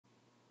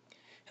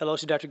Hello,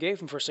 this is Dr. Gay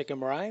from First Second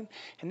MRI,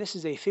 and this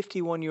is a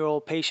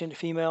 51-year-old patient,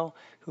 female,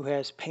 who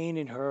has pain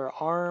in her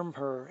arm,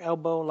 her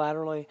elbow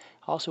laterally,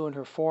 also in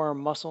her forearm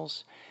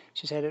muscles.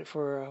 She's had it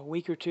for a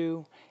week or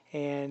two,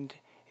 and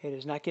it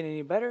is not getting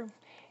any better.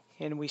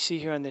 And we see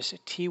here on this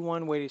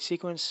T1 weighted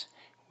sequence,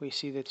 we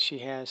see that she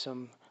has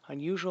some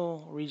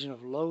unusual region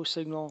of low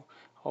signal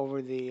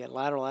over the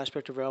lateral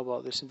aspect of her elbow.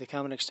 This is the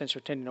common extensor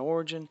tendon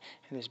origin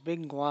and this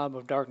big glob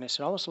of darkness.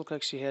 It almost looks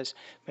like she has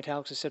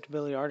metallic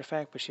susceptibility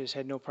artifact, but she has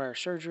had no prior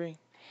surgery.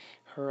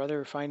 Her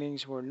other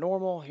findings were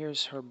normal.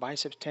 Here's her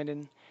biceps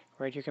tendon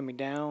right here coming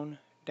down,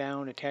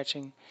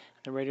 attaching.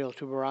 The radial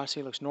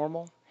tuberosity looks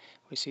normal.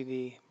 We see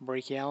the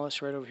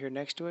brachialis right over here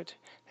next to it,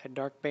 that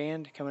dark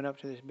band coming up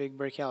to this big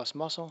brachialis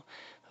muscle.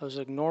 Those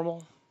look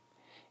normal.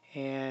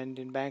 And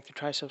in back, the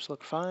triceps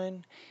look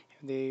fine.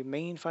 The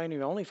main finding,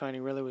 the only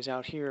finding really, was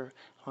out here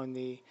on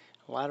the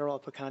lateral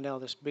epicondyle,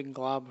 this big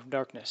glob of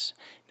darkness.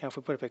 Now, if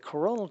we put up a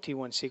coronal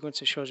T1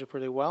 sequence, it shows up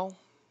really well.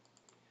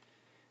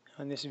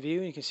 On this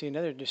view, you can see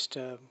another just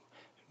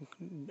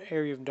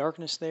area of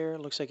darkness there. It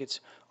looks like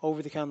it's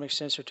over the common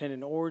extensor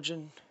tendon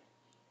origin.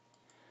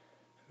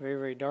 Very,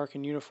 very dark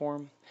and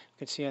uniform. You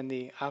can see on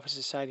the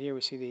opposite side here,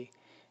 we see the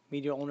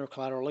medial ulnar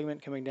collateral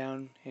ligament coming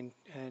down and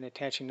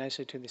attaching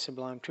nicely to the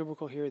sublime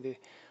tubercle here, the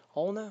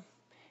ulna.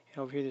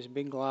 And over here, this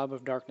big glob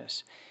of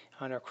darkness.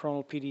 On our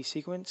coronal PD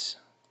sequence,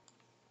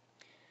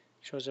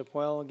 shows up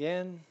well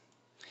again.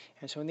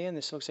 And so in the end,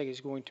 this looks like it's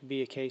going to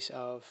be a case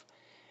of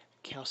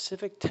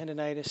calcific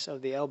tendinitis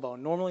of the elbow.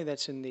 Normally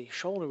that's in the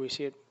shoulder. We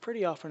see it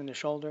pretty often in the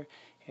shoulder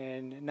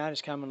and not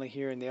as commonly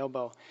here in the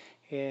elbow.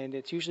 And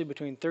it's usually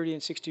between 30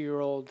 and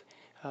 60-year-old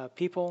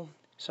people,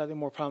 slightly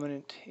more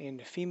prominent in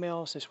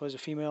females. This was a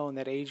female in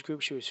that age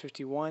group. She was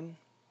 51.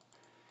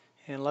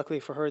 And luckily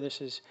for her, this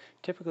is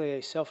typically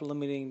a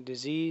self-limiting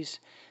disease.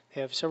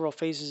 They have several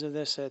phases of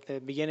this. At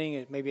the beginning,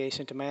 it may be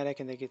asymptomatic,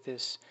 and they get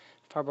this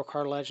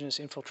fibrocartilaginous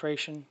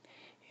infiltration.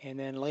 And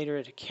then later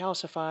it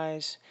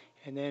calcifies.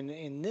 And then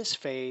in this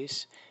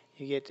phase,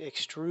 you get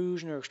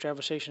extrusion or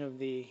extravasation of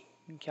the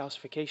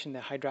calcification, the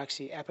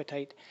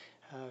hydroxyapatite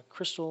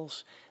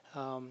crystals.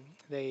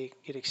 They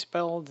get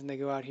expelled, and they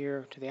go out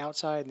here to the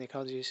outside, and they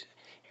cause these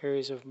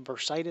areas of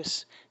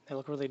bursitis. They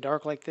look really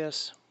dark like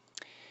this.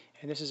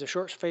 And this is a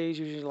short phase,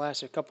 usually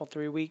lasts a couple,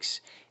 3 weeks.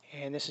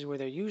 And this is where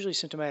they're usually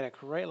symptomatic,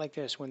 right like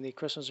this, when the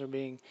crystals are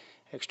being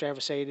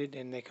extravasated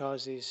and they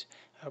cause these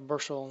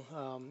bursal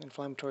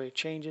inflammatory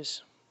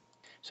changes.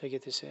 So you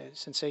get this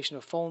sensation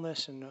of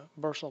fullness and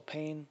bursal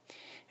pain.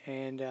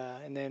 And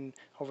then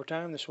over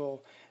time, this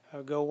will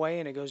go away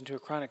and it goes into a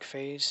chronic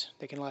phase.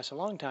 They can last a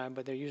long time,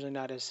 but they're usually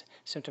not as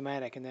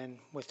symptomatic. And then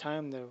with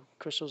time, the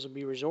crystals will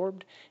be resorbed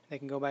and they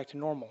can go back to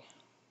normal.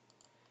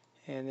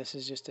 And this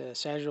is just a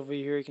sagittal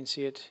view here. You can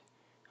see it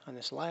on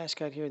this last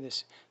cut here,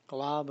 this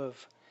glob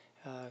of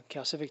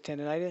calcific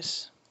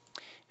tendinitis.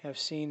 I've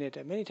seen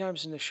it many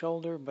times in the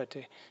shoulder, but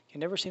I've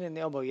never seen it in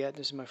the elbow yet.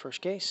 This is my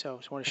first case, so I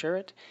just want to share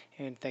it.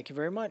 And thank you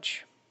very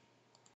much.